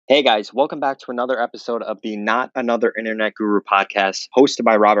Hey guys, welcome back to another episode of the Not Another Internet Guru podcast, hosted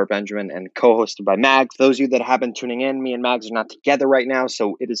by Robert Benjamin and co-hosted by Mags. For those of you that have been tuning in, me and Mags are not together right now,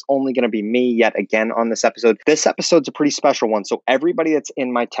 so it is only going to be me yet again on this episode. This episode's a pretty special one, so everybody that's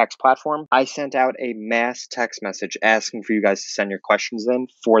in my text platform, I sent out a mass text message asking for you guys to send your questions in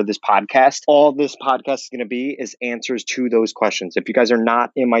for this podcast. All this podcast is going to be is answers to those questions. If you guys are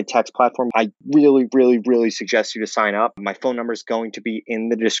not in my text platform, I really suggest you to sign up. My phone number is going to be in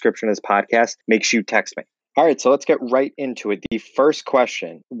the description of this podcast. Make sure you text me. All right, so let's get right into it. The first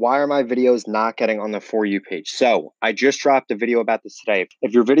question, why are my videos not getting on the For You page? So I just dropped a video about this today.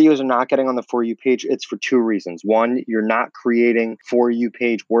 If your videos are not getting on the For You page, it's for two reasons. One, you're not creating For You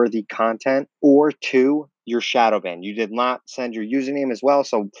page worthy content, or two, you're shadow banned. You did not send your username as well,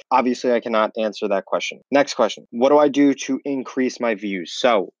 so obviously I cannot answer that question. Next question, what do I do to increase my views?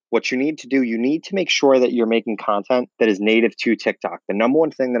 So what you need to do, you need to make sure that you're making content that is native to TikTok. The number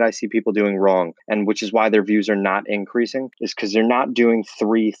one thing that I see people doing wrong, and which is why their views are not increasing, is because they're not doing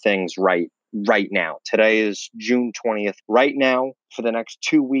three things right now. Today is June 20th. Right now, for the next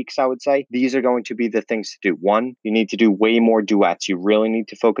 2 weeks, I would say, these are going to be the things to do. One, you need to do way more duets. You really need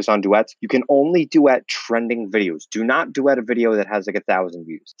to focus on duets. You can only duet trending videos. Do not duet a video that has like 1,000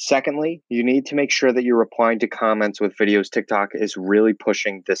 views. Secondly, you need to make sure that you're replying to comments with videos. TikTok is really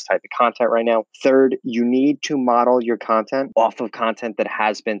pushing this type of content right now. Third, you need to model your content off of content that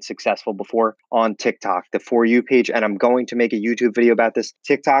has been successful before on TikTok, the For You page. And I'm going to make a YouTube video about this.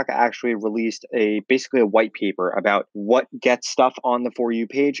 TikTok actually released basically a white paper about what gets stuff on the For You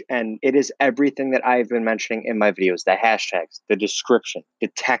page, and it is everything that I've been mentioning in my videos: the hashtags, the description, the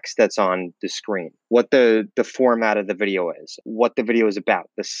text that's on the screen, what the format of the video is, what the video is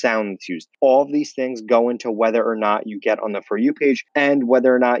about, the sound that's used. All of these things go into whether or not you get on the For You page and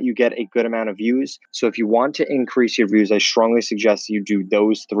whether or not you get a good amount of views. So if you want to increase your views, I strongly suggest you do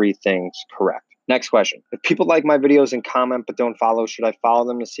those three things correct. Next question. If people like my videos and comment but don't follow, should I follow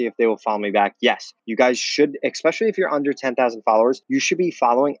them to see if they will follow me back? Yes, you guys should, especially if you're under 10,000 followers, you should be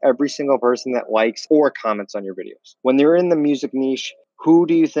following every single person that likes or comments on your videos. When they're in the music niche, who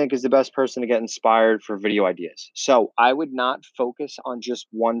do you think is the best person to get inspired for video ideas? So I would not focus on just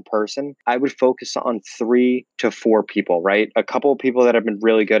one person. I would focus on 3 to 4 people, right? A couple of people that have been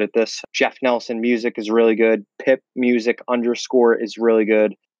really good at this. Jeff Nelson Music is really good. Pip Music _ is really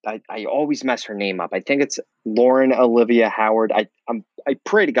good. I always mess her name up. I think it's Lauren Olivia Howard. I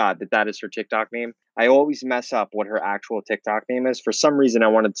pray to God that that is her TikTok name. I always mess up what her actual TikTok name is. For some reason, I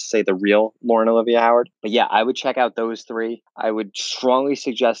wanted to say the real Lauren Olivia Howard. But yeah, I would check out those 3. I would strongly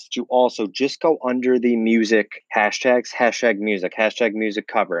suggest that you also just go under the music hashtags, hashtag music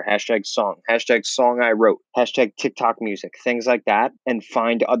cover, hashtag song I wrote, hashtag TikTok music, things like that, and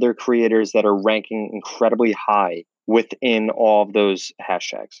find other creators that are ranking incredibly high within all of those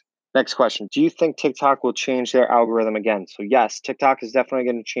hashtags. Next question. Do you think TikTok will change their algorithm again? So yes, TikTok is definitely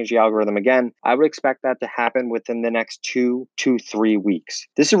going to change the algorithm again. I would expect that to happen within the next 2 to 3 weeks.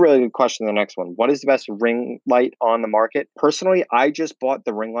 This is a really good question, the next one. What is the best ring light on the market? Personally, I just bought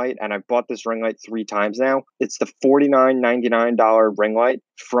the ring light, and I've bought this ring light 3 times now. It's the $49.99 ring light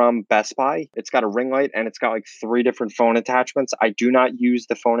from Best Buy. It's got a ring light and it's got like 3 different phone attachments. I do not use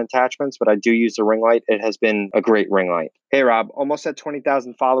the phone attachments, but I do use the ring light. It has been a great ring light. Hey Rob, almost at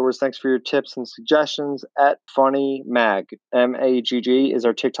 20,000 followers. Thanks for your tips and suggestions. At Funny Mag, MAGG is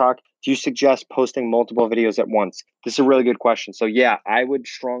our TikTok. Do you suggest posting multiple videos at once? This is a really good question. So yeah, I would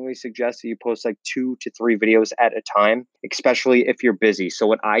strongly suggest that you post like 2 to 3 videos at a time, especially if you're busy. So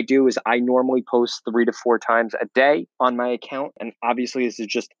what I do is I normally post 3 to 4 times a day on my account. And obviously this is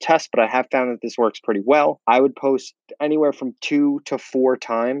just a test, but I have found that this works pretty well. I would post anywhere from 2 to 4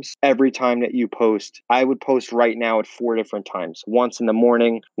 times every time that you post. I would post right now at 4 different times. Once in the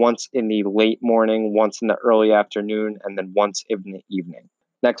morning, once in the late morning, once in the early afternoon, and then once in the evening.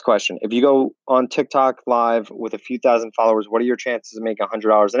 Next question. If you go on TikTok live with a few thousand followers, what are your chances of making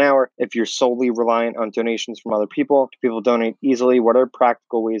 $100 an hour? If you're solely reliant on donations from other people, do people donate easily? What are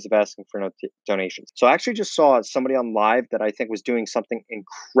practical ways of asking for donations? So I actually just saw somebody on live that I think was doing something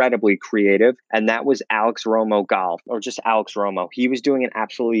incredibly creative, and that was Alex Romo Golf, or just Alex Romo. He was doing an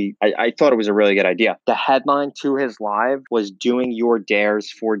absolutely, I thought it was a really good idea. The headline to his live was doing your dares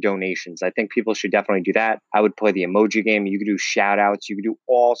for donations. I think people should definitely do that. I would play the emoji game. You could do shout outs. You could do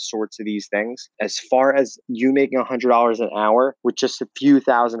all sorts of these things. As far as you making $100 an hour with just a few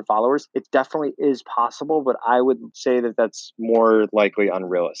thousand followers, it definitely is possible, but I would say that that's more likely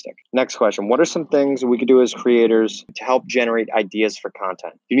unrealistic. Next question. What are some things we could do as creators to help generate ideas for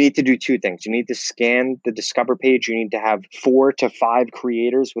content? You need to do 2 things. You need to scan the Discover page. You need to have 4 to 5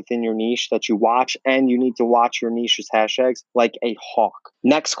 creators within your niche that you watch, and you need to watch your niche's hashtags like a hawk.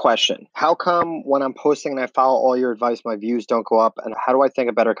 Next question. How come when I'm posting and I follow all your advice, my views don't go up? And how do I think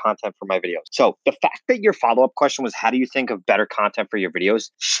of better content for my videos? So the fact that your follow-up question was, how do you think of better content for your videos?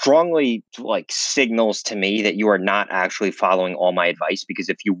 Strongly signals to me that you are not actually following all my advice, because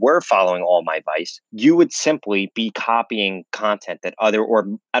if you were following all my advice, you would simply be copying content that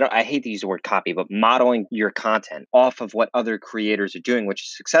I hate to use the word copy, but modeling your content off of what other creators are doing, which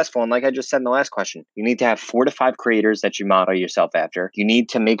is successful. And like I just said in the last question, you need to have 4 to 5 creators that you model yourself after. You need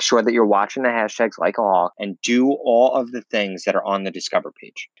to make sure that you're watching the hashtags like a hawk and do all of the things that are on the Discover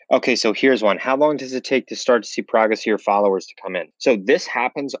page. Okay, so here's one. How long does it take to start to see progress of your followers to come in? So this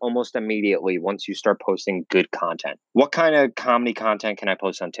happens almost immediately once you start posting good content. What kind of comedy content can I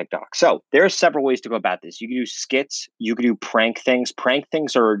post on TikTok? So there are several ways to go about this. You can do skits. You can do prank things. Prank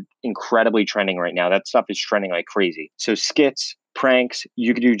things are incredibly trending right now. That stuff is trending like crazy. So skits, pranks,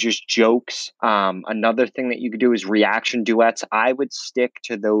 you could do just jokes. Another thing that you could do is reaction duets. I would stick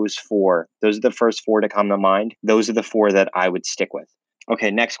to those 4. Those are the first 4 to come to mind. Those are the 4 that I would stick with.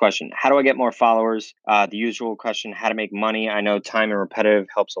 Okay, next question. How do I get more followers? The usual question, how to make money. I know time and repetitive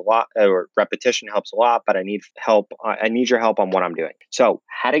helps a lot, or repetition helps a lot, but I need help. I need your help on what I'm doing. So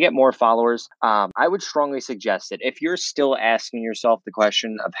how to get more followers? I would strongly suggest that if you're still asking yourself the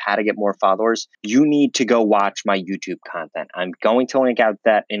question of how to get more followers, you need to go watch my YouTube content. I'm going to link out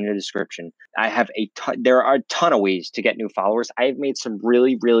that in the description. I have there are a ton of ways to get new followers. I've made some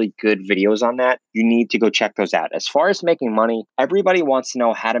really, really good videos on that. You need to go check those out. As far as making money, everybody wants to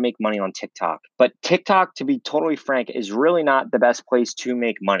know how to make money on TikTok. But TikTok, to be totally frank, is really not the best place to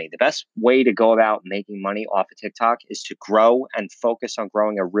make money. The best way to go about making money off of TikTok is to grow and focus on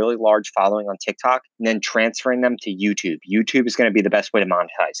growing a really large following on TikTok and then transferring them to YouTube. YouTube is going to be the best way to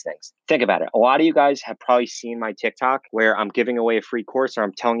monetize things. Think about it. A lot of you guys have probably seen my TikTok where I'm giving away a free course, or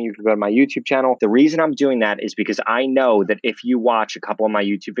I'm telling you to go to my YouTube channel. The reason I'm doing that is because I know that if you watch a couple of my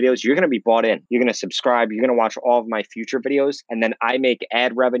YouTube videos, you're going to be bought in. You're going to subscribe. You're going to watch all of my future videos, and then I make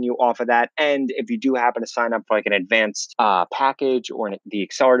ad revenue off of that. And if you do happen to sign up for like an advanced package or the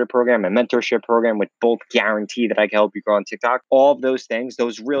accelerator program, a mentorship program, which both guarantee that I can help you grow on TikTok, all of those things,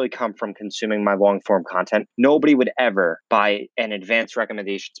 those really come from consuming my long form content. Nobody would ever buy an advanced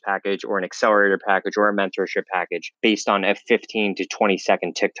recommendations package or an accelerator package or a mentorship package based on a 15 to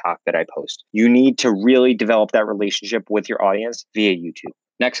 20-second TikTok that I post. You need to really develop that relationship with your audience via YouTube.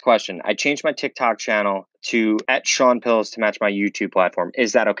 Next question. I changed my TikTok channel to @SeanPills to match my YouTube platform.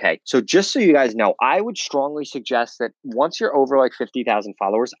 Is that okay? So just so you guys know, I would strongly suggest that once you're over like 50,000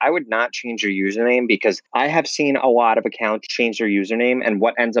 followers, I would not change your username, because I have seen a lot of accounts change their username, and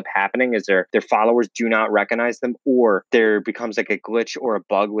what ends up happening is their followers do not recognize them, or there becomes like a glitch or a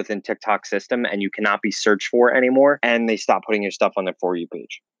bug within TikTok system and you cannot be searched for anymore, and they stop putting your stuff on their For You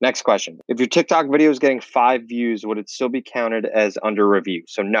page. Next question. If your TikTok video is getting 5 views, would it still be counted as under review?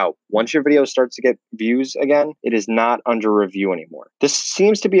 So no, once your video starts to get views again, it is not under review anymore. This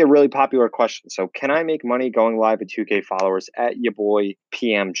seems to be a really popular question. So can I make money going live with 2K followers at your boy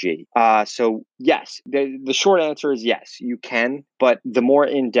PMG? So yes, the short answer is yes, you can. But the more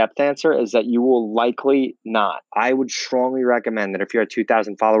in-depth answer is that you will likely not. I would strongly recommend that if you're at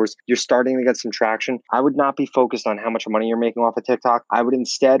 2,000 followers, you're starting to get some traction. I would not be focused on how much money you're making off of TikTok. I would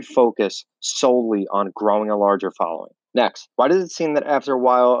instead focus solely on growing a larger following. Next, why does it seem that after a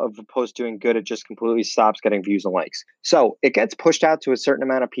while of a post doing good, it just completely stops getting views and likes? So it gets pushed out to a certain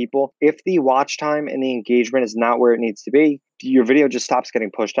amount of people. If the watch time and the engagement is not where it needs to be, your video just stops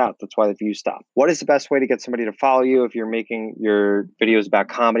getting pushed out. That's why the views stop. What is the best way to get somebody to follow you if you're making your videos about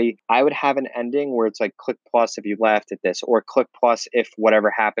comedy? I would have an ending where it's like, click plus if you laughed at this, or click plus if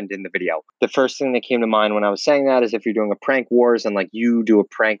whatever happened in the video. The first thing that came to mind when I was saying that is if you're doing a prank wars and like you do a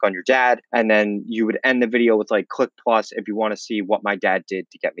prank on your dad, and then you would end the video with like, click plus if you want to see what my dad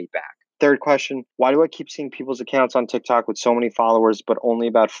did to get me back. Third question, why do I keep seeing people's accounts on TikTok with so many followers, but only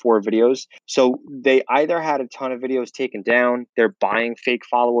about 4 videos? So they either had a ton of videos taken down, they're buying fake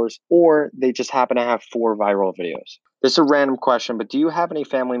followers, or they just happen to have 4 viral videos. This is a random question, but do you have any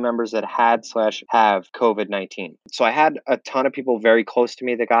family members that had/have COVID-19? So I had a ton of people very close to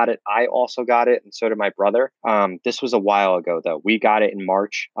me that got it. I also got it, and so did my brother. This was a while ago, though. We got it in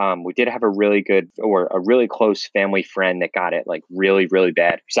March. We did have a really good, or a really close family friend that got it like really, really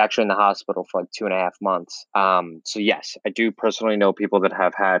bad. He's actually in the hospital for like 2.5 months. So yes, I do personally know people that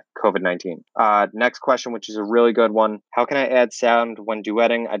have had COVID-19. Next question, which is a really good one. How can I add sound when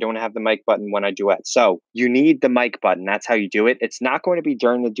duetting? I don't have the mic button when I duet. So you need the mic button. button. That's how you do it. It's not going to be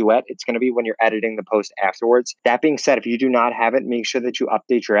during the duet. It's going to be when you're editing the post afterwards. That being said, if you do not have it, make sure that you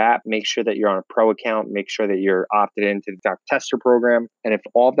update your app. Make sure that you're on a pro account. Make sure that you're opted into the Doc Tester program. And if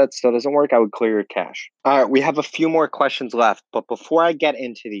all of that still doesn't work, I would clear your cache. All right, we have a few more questions left. But before I get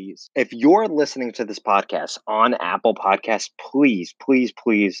into these, if you're listening to this podcast on Apple Podcasts, please, please,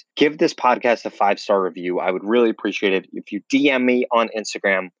 please give this podcast a 5-star review. I would really appreciate it. If you DM me on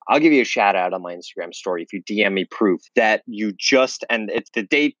Instagram, I'll give you a shout out on my Instagram story. If you DM me proof that you just, and it's the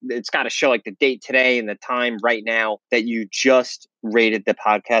date, it's got to show like the date today and the time right now that you just rated the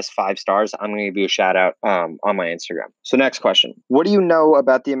podcast 5 stars, I'm going to give you a shout out on my Instagram. So next question. What do you know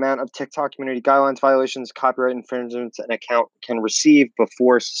about the amount of TikTok community guidelines violations, copyright infringements an account can receive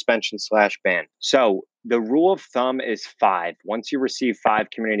before suspension/ban? So the rule of thumb is 5. Once you receive 5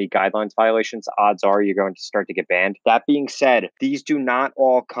 community guidelines violations, odds are you're going to start to get banned. That being said, these do not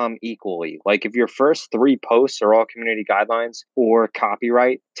all come equally. Like if your first 3 posts are all community guidelines or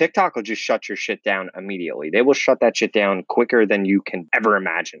copyright, TikTok will just shut your shit down immediately. They will shut that shit down quicker than you can ever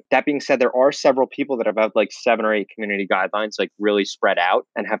imagine. That being said, there are several people that have had like 7 or 8 community guidelines like really spread out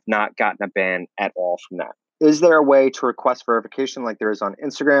and have not gotten a ban at all from that. Is there a way to request verification like there is on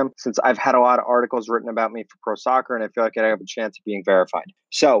Instagram? Since I've had a lot of articles written about me for Pro Soccer and I feel like I have a chance of being verified.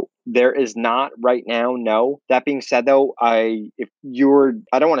 So there is not right now, no. That being said though, I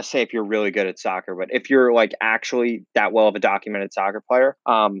don't want to say if you're really good at soccer, but if you're like actually that well of a documented soccer player,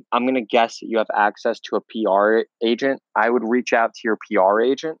 I'm going to guess that you have access to a PR agent. I would reach out to your PR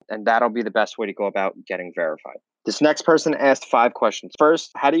agent and that'll be the best way to go about getting verified. This next person asked 5 questions. First,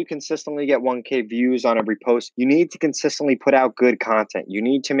 how do you consistently get 1K views on every post? You need to consistently put out good content. You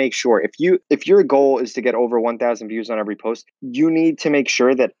need to make sure if your goal is to get over 1,000 views on every post, you need to make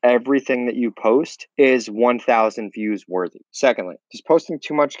sure that everything that you post is 1,000 views worthy. Secondly, does posting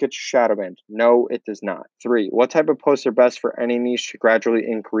too much get you shadow banned? No, it does not. 3, what type of posts are best for any niche to gradually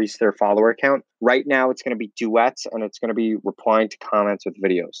increase their follower count? Right now, it's going to be duets and it's going to be replying to comments with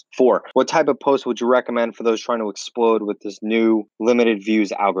videos. 4, what type of post would you recommend for those trying to explode with this new limited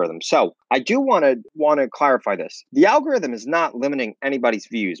views algorithm? So I do want to clarify this. The algorithm is not limiting anybody's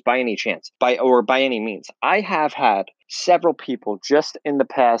views by any chance, by any means. I have had several people just in the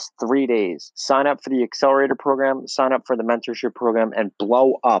past 3 days sign up for the accelerator program, sign up for the mentorship program, and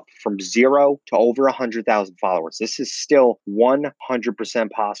blow up from 0 to over 100,000 followers. This is still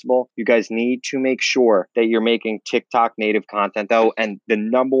 100% possible. You guys need to make sure that you're making TikTok native content though, and the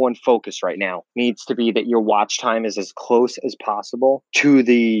number one focus right now needs to be that your watch time is as close as possible to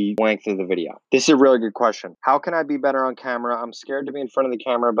the length of the video. This is a really good question. How can I be better on camera? I'm scared to be in front of the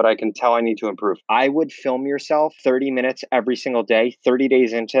camera, but I can tell I need to improve. I would film yourself 30 minutes every single day. 30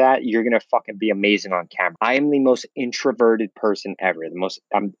 days into that, you're going to fucking be amazing on camera. I am the most introverted person ever.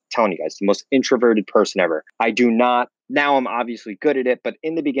 I'm telling you guys, the most introverted person ever. Now I'm obviously good at it, but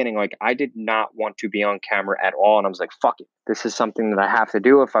in the beginning, like I did not want to be on camera at all. And I was like, fuck it. This is something that I have to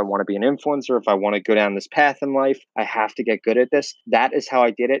do if I want to be an influencer, if I want to go down this path in life. I have to get good at this. That is how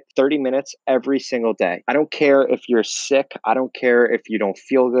I did it. 30 minutes every single day. I don't care if you're sick. I don't care if you don't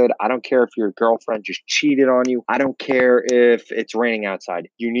feel good. I don't care if your girlfriend just cheated on you. I don't care if it's raining outside.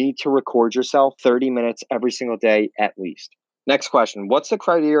 You need to record yourself 30 minutes every single day at least. Next question. What's the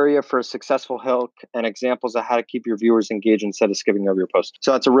criteria for a successful hook and examples of how to keep your viewers engaged instead of skipping over your post?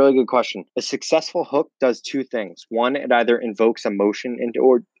 So that's a really good question. A successful hook does 2 things. 1, it either invokes emotion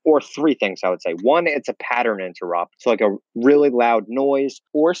or 3 things, I would say. 1, it's a pattern interrupt. So like a really loud noise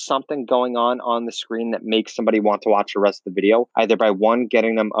or something going on the screen that makes somebody want to watch the rest of the video, either by 1,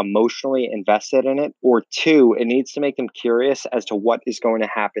 getting them emotionally invested in it, or 2, it needs to make them curious as to what is going to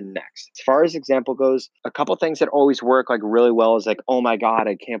happen next. As far as example goes, a couple things that always work like really well is like, oh my God,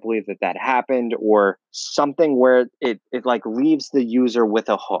 I can't believe that happened, or something where it like leaves the user with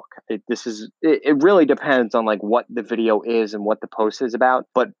a hook. It really depends on like what the video is and what the post is about.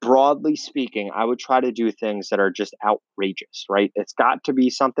 But broadly speaking, I would try to do things that are just outrageous, right? It's got to be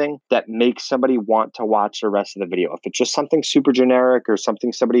something that makes somebody want to watch the rest of the video. If it's just something super generic or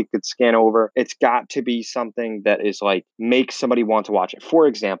something somebody could scan over, it's got to be something that is like makes somebody want to watch it. For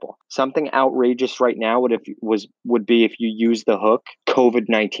example, something outrageous right now would be if you use the hook,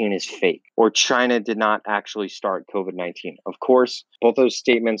 COVID-19 is fake, or China did not actually start COVID-19. Of course, both those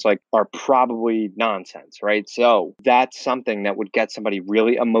statements like are probably nonsense, right? So that's something that would get somebody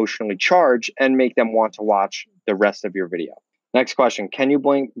really emotionally charged and make them want to watch the rest of your video. Next question. Can you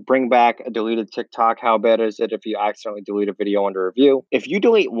bring back a deleted TikTok? How bad is it if you accidentally delete a video under review? If you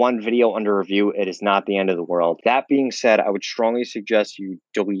delete one video under review, it is not the end of the world. That being said, I would strongly suggest you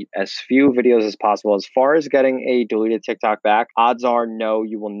delete as few videos as possible. As far as getting a deleted TikTok back, odds are no,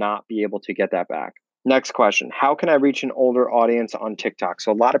 you will not be able to get that back. Next question. How can I reach an older audience on TikTok?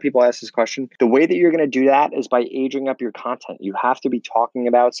 So a lot of people ask this question. The way that you're going to do that is by aging up your content. You have to be talking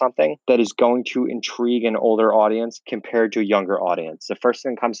about something that is going to intrigue an older audience compared to a younger audience. The first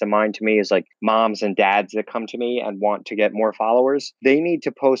thing that comes to mind to me is like moms and dads that come to me and want to get more followers. They need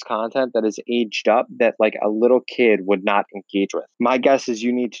to post content that is aged up that like a little kid would not engage with. My guess is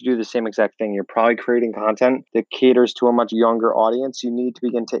you need to do the same exact thing. You're probably creating content that caters to a much younger audience. You need to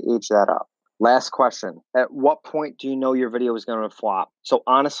begin to age that up. Last question. At what point do you know your video is going to flop? So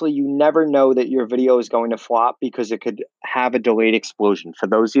honestly, you never know that your video is going to flop because it could have a delayed explosion. For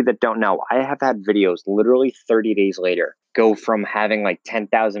those of you that don't know, I have had videos literally 30 days later go from having like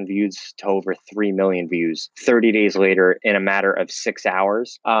 10,000 views to over 3 million views 30 days later in a matter of 6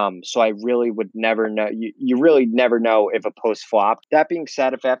 hours. So I really would never know. You really never know if a post flopped. That being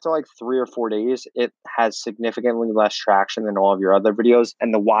said, if after like 3 or 4 days, it has significantly less traction than all of your other videos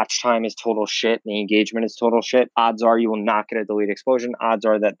and the watch time is total shit and the engagement is total shit, odds are you will not get a delayed explosion. Odds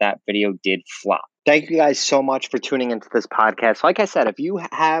are that that video did flop. Thank you guys so much for tuning into this podcast. Like I said, if you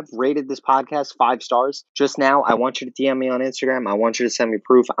have rated this podcast 5 stars just now, I want you to DM me on Instagram. I want you to send me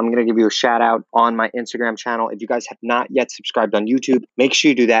proof. I'm going to give you a shout out on my Instagram channel. If you guys have not yet subscribed on YouTube, make sure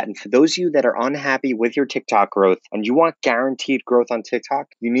you do that. And for those of you that are unhappy with your TikTok growth and you want guaranteed growth on TikTok,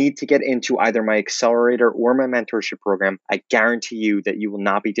 you need to get into either my accelerator or my mentorship program. I guarantee you that you will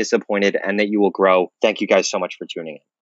not be disappointed and that you will grow. Thank you guys so much for tuning in.